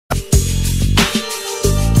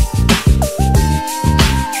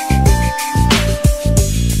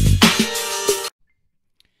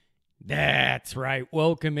That's right.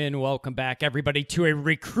 Welcome in, welcome back, everybody, to a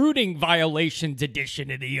recruiting violations edition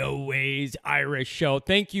of the Always Irish Show.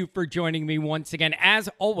 Thank you for joining me once again. As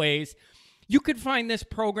always, you can find this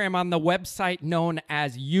program on the website known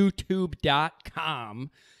as youtube.com.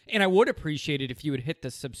 And I would appreciate it if you would hit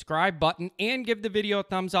the subscribe button and give the video a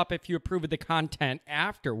thumbs up if you approve of the content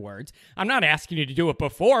afterwards. I'm not asking you to do it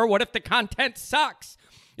before. What if the content sucks?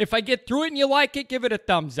 If I get through it and you like it, give it a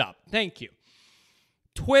thumbs up. Thank you.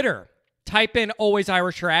 Twitter. Type in Always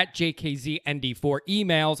Irish or at JKZND4.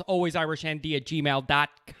 Emails,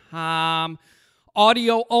 alwaysirishnd@gmail.com.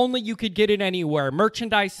 Audio only, you could get it anywhere.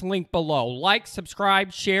 Merchandise link below. Like,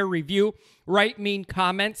 subscribe, share, review, write mean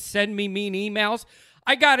comments, send me mean emails.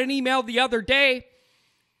 I got an email the other day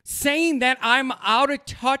saying that I'm out of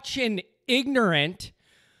touch and ignorant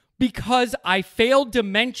because I failed to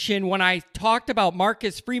mention when I talked about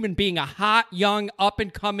Marcus Freeman being a hot, young,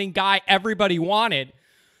 up-and-coming guy everybody wanted,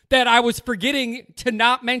 that I was forgetting to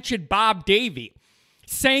not mention Bob Davie,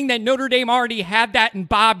 saying that Notre Dame already had that in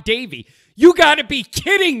Bob Davie. You got to be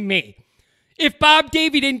kidding me. If Bob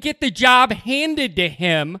Davie didn't get the job handed to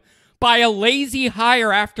him by a lazy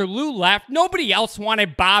hire after Lou left, nobody else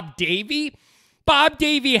wanted Bob Davie. Bob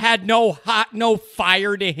Davie had no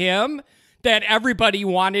fire to him that everybody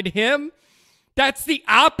wanted him. That's the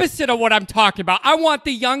opposite of what I'm talking about. I want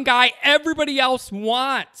the young guy everybody else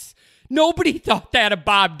wants. Nobody thought that of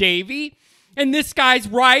Bob Davie. And this guy's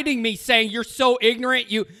writing me saying, you're so ignorant.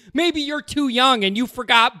 Maybe you're too young and you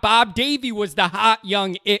forgot Bob Davie was the hot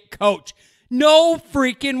young it coach. No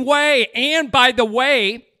freaking way. And by the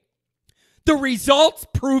way, the results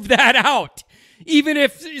prove that out. Even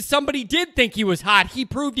if somebody did think he was hot, he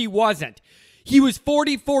proved he wasn't. He was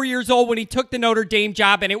 44 years old when he took the Notre Dame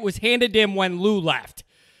job, and it was handed to him when Lou left.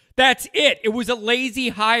 That's it. It was a lazy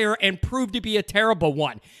hire and proved to be a terrible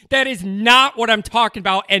one. That is not what I'm talking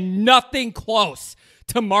about, and nothing close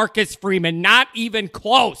to Marcus Freeman. Not even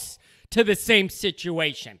close to the same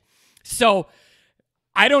situation. So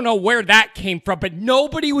I don't know where that came from, but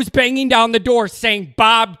nobody was banging down the door saying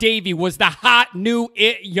Bob Davie was the hot, new,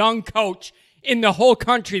 young coach in the whole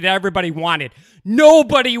country that everybody wanted.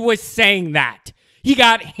 Nobody was saying that. He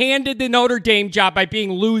got handed the Notre Dame job by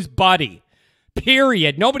being Lou's buddy.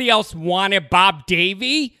 Period. Nobody else wanted Bob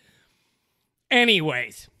Davie.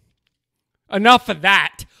 Anyways, enough of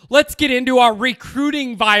that. Let's get into our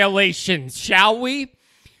recruiting violations, shall we?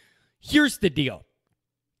 Here's the deal.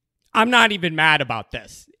 I'm not even mad about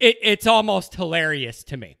this. It's almost hilarious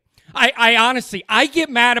to me. I honestly, I get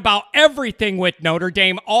mad about everything with Notre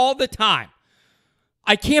Dame all the time.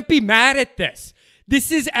 I can't be mad at this.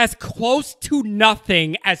 This is as close to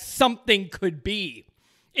nothing as something could be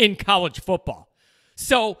in college football.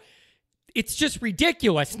 So it's just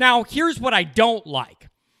ridiculous. Now, here's what I don't like.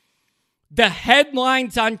 The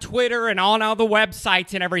headlines on Twitter and on all the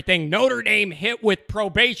websites and everything, Notre Dame hit with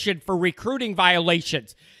probation for recruiting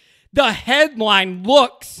violations. The headline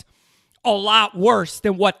looks a lot worse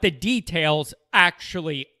than what the details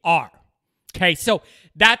actually are. Okay, so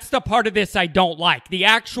that's the part of this I don't like. The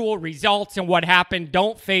actual results and what happened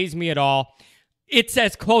don't faze me at all. It's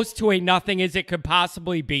as close to a nothing as it could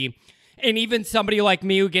possibly be. And even somebody like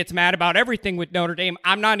me who gets mad about everything with Notre Dame,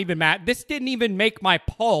 I'm not even mad. This didn't even make my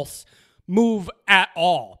pulse move at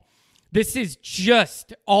all. This is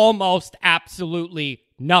just almost absolutely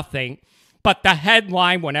nothing. But the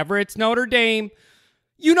headline, whenever it's Notre Dame,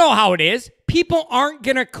 you know how it is. People aren't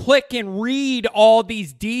going to click and read all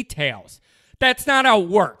these details. That's not how it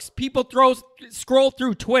works. People scroll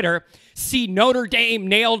through Twitter, see Notre Dame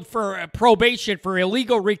nailed for probation for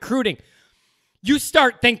illegal recruiting. You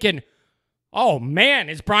start thinking, oh man,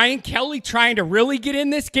 is Brian Kelly trying to really get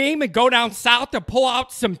in this game and go down south to pull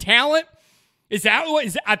out some talent?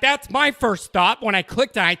 That's my first thought when I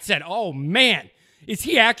clicked on it. I said, oh man, is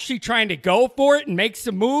he actually trying to go for it and make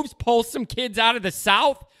some moves, pull some kids out of the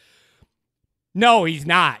South? No, he's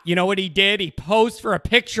not. You know what he did? He posed for a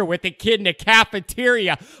picture with a kid in a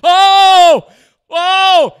cafeteria. Oh,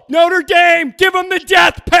 Notre Dame, give him the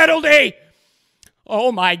death penalty.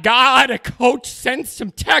 Oh my God, a coach sends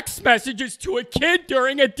some text messages to a kid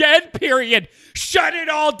during a dead period. Shut it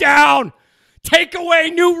all down. Take away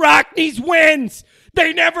New Rockne's wins.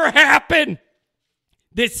 They never happen.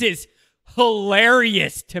 This is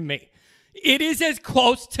hilarious to me. It is as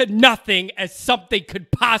close to nothing as something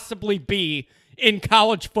could possibly be in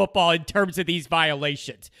college football in terms of these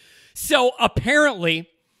violations. So apparently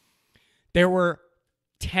there were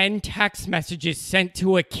 10 text messages sent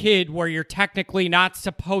to a kid where you're technically not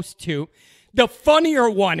supposed to. The funnier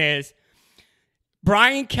one is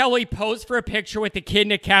Brian Kelly posed for a picture with a kid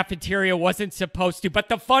in a cafeteria, wasn't supposed to. But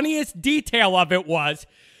the funniest detail of it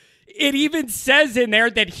It even says in there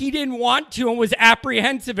that he didn't want to and was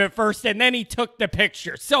apprehensive at first, and then he took the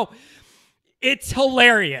picture. So it's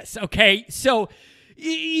hilarious, okay? So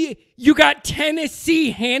you got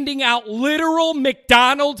Tennessee handing out literal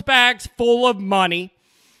McDonald's bags full of money.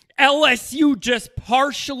 LSU just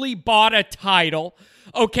partially bought a title,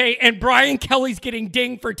 okay? And Brian Kelly's getting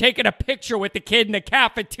dinged for taking a picture with the kid in the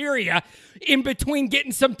cafeteria in between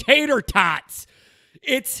getting some tater tots.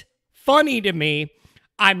 It's funny to me.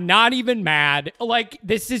 I'm not even mad. Like,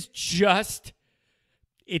 this is just,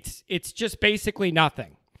 it's just basically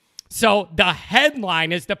nothing. So the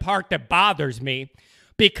headline is the part that bothers me,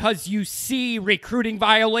 because you see recruiting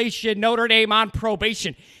violation, Notre Dame on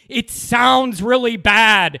probation. It sounds really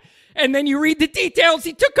bad. And then you read the details.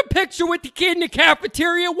 He took a picture with the kid in the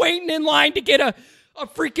cafeteria waiting in line to get a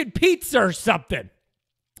freaking pizza or something.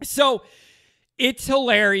 So it's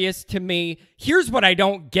hilarious to me. Here's what I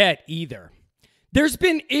don't get either. There's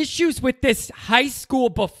been issues with this high school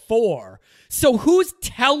before. So who's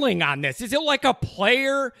telling on this? Is it like a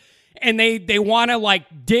player and they want to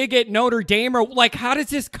like dig at Notre Dame, or like, how does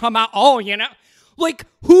this come out? Oh, you know, like,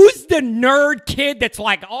 who's the nerd kid that's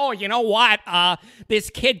like, oh, you know what? This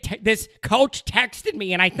coach texted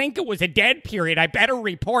me and I think it was a dead period. I better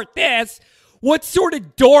report this. What sort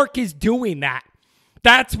of dork is doing that?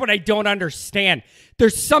 That's what I don't understand.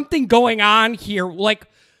 There's something going on here. Like,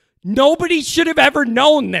 nobody should have ever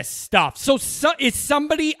known this stuff. So is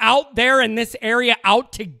somebody out there in this area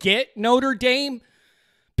out to get Notre Dame?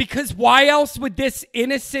 Because why else would this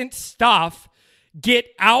innocent stuff get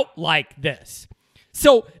out like this?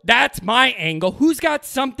 So that's my angle. Who's got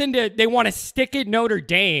something they want to stick at Notre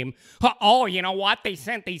Dame? Oh, you know what? They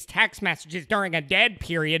sent these text messages during a dead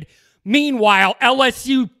period. Meanwhile,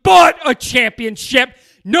 LSU bought a championship.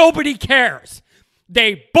 Nobody cares.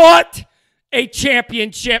 They bought a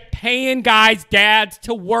championship, paying guys' dads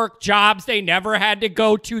to work jobs they never had to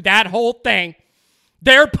go to, that whole thing.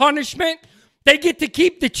 Their punishment, they get to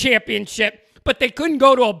keep the championship, but they couldn't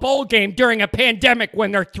go to a bowl game during a pandemic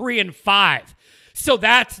when they're 3-5. So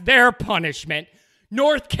that's their punishment.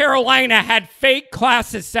 North Carolina had fake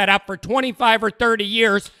classes set up for 25 or 30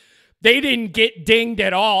 years. They didn't get dinged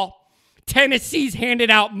at all. Tennessee's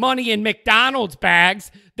handed out money in McDonald's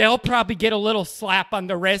bags. They'll probably get a little slap on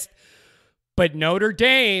the wrist. But Notre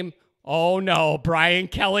Dame, oh no, Brian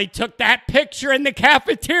Kelly took that picture in the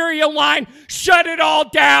cafeteria line. Shut it all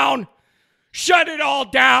down. Shut it all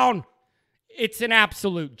down. It's an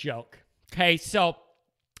absolute joke. Okay, so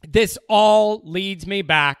this all leads me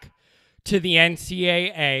back to the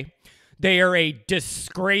NCAA. They are a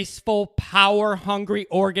disgraceful, power-hungry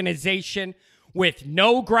organization with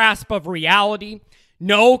no grasp of reality,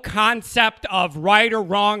 no concept of right or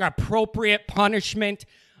wrong, appropriate punishment,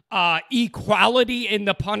 equality in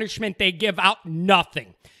the punishment they give out,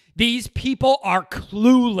 nothing. These people are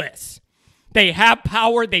clueless. They have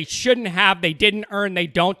power they shouldn't have, they didn't earn, they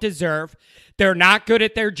don't deserve. They're not good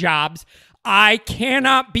at their jobs. I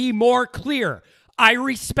cannot be more clear. I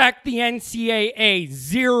respect the NCAA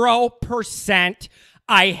 0%.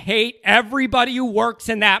 I hate everybody who works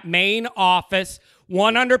in that main office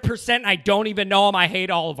 100%. I don't even know them. I hate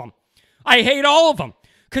all of them. I hate all of them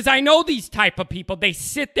because I know these type of people. They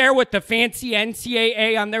sit there with the fancy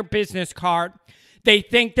NCAA on their business card. They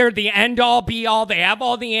think they're the end-all, be-all. They have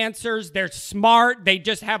all the answers. They're smart. They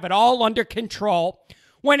just have it all under control.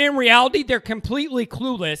 When in reality, they're completely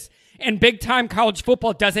clueless. And big-time college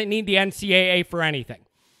football doesn't need the NCAA for anything.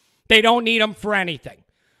 They don't need them for anything.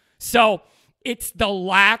 So it's the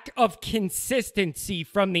lack of consistency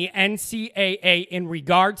from the NCAA in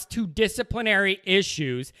regards to disciplinary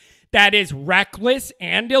issues that is reckless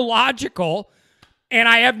and illogical, and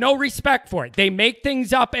I have no respect for it. They make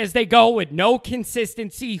things up as they go with no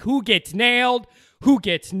consistency. Who gets nailed? Who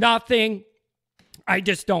gets nothing? I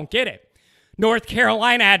just don't get it. North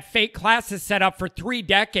Carolina had fake classes set up for 3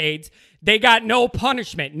 decades. They got no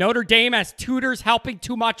punishment. Notre Dame has tutors helping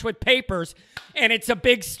too much with papers, and it's a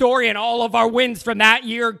big story, and all of our wins from that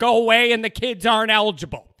year go away, and the kids aren't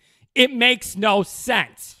eligible. It makes no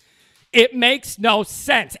sense. It makes no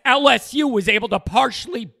sense. LSU was able to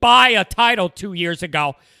partially buy a title 2 years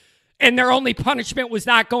ago, and their only punishment was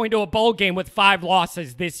not going to a bowl game with 5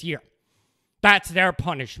 losses this year. That's their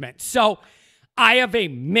punishment. So I have a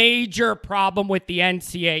major problem with the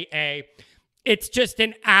NCAA. It's just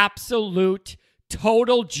an absolute,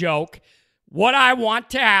 total joke. What I want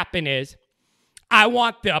to happen is I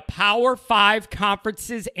want the Power 5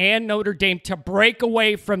 conferences and Notre Dame to break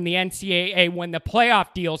away from the NCAA when the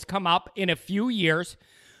playoff deals come up in a few years,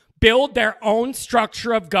 build their own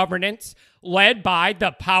structure of governance led by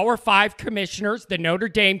the Power 5 commissioners, the Notre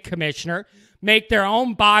Dame commissioner, make their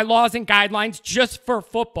own bylaws and guidelines just for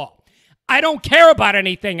football. I don't care about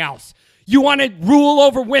anything else. You want to rule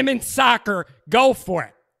over women's soccer, go for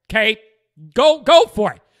it, okay? Go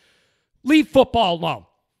for it. Leave football alone.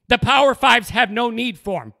 The Power Fives have no need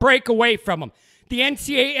for them. Break away from them. The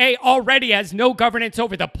NCAA already has no governance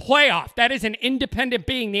over the playoff. That is an independent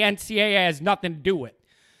being the NCAA has nothing to do with.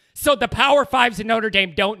 So the Power Fives in Notre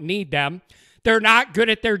Dame don't need them. They're not good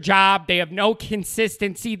at their job. They have no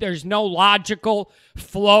consistency. There's no logical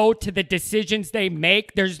flow to the decisions they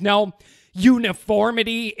make. There's no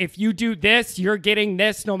uniformity. If you do this, you're getting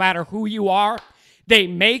this no matter who you are. They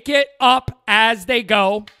make it up as they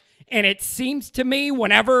go. And it seems to me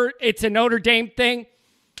whenever it's a Notre Dame thing,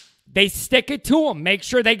 they stick it to them. Make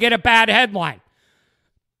sure they get a bad headline.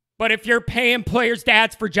 But if you're paying players'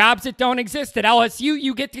 dads for jobs that don't exist at LSU,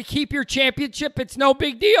 you get to keep your championship. It's no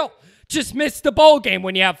big deal. Just miss the bowl game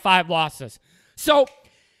when you have 5 losses. So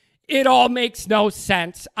it all makes no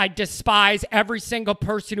sense. I despise every single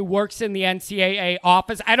person who works in the NCAA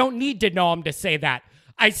office. I don't need to know them to say that.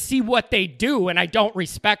 I see what they do, and I don't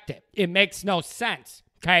respect it. It makes no sense,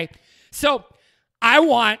 okay? So I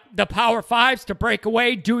want the Power Fives to break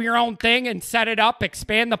away, do your own thing, and set it up,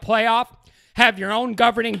 expand the playoff, have your own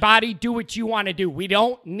governing body, do what you want to do. We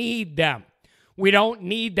don't need them. We don't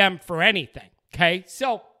need them for anything, okay?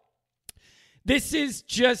 So this is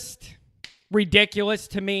just ridiculous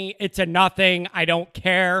to me. It's a nothing. I don't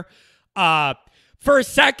care. For a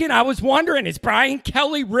second, I was wondering, is Brian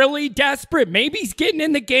Kelly really desperate? Maybe he's getting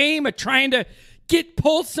in the game of trying to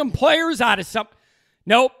pull some players out of something.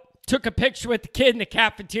 Nope. Took a picture with the kid in the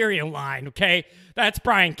cafeteria line, okay? That's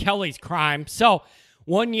Brian Kelly's crime. So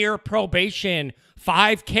 1 year probation,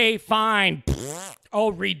 $5,000 fine.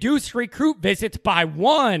 Oh, reduce recruit visits by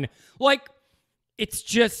 1. Like, it's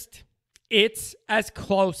as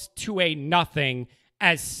close to a nothing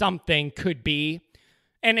as something could be.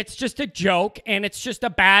 And it's just a joke, and it's just a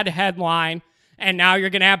bad headline. And now you're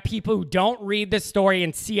going to have people who don't read the story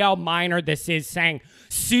and see how minor this is saying,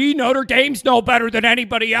 see, Notre Dame's no better than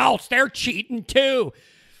anybody else. They're cheating too.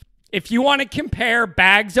 If you want to compare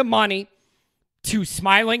bags of money to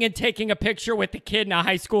smiling and taking a picture with the kid in a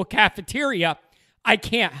high school cafeteria, I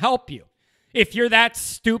can't help you. If you're that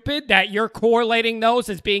stupid that you're correlating those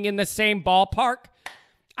as being in the same ballpark,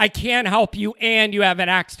 I can't help you, and you have an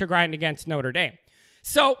axe to grind against Notre Dame.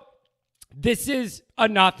 So this is a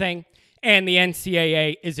nothing, and the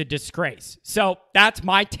NCAA is a disgrace. So that's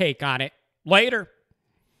my take on it. Later.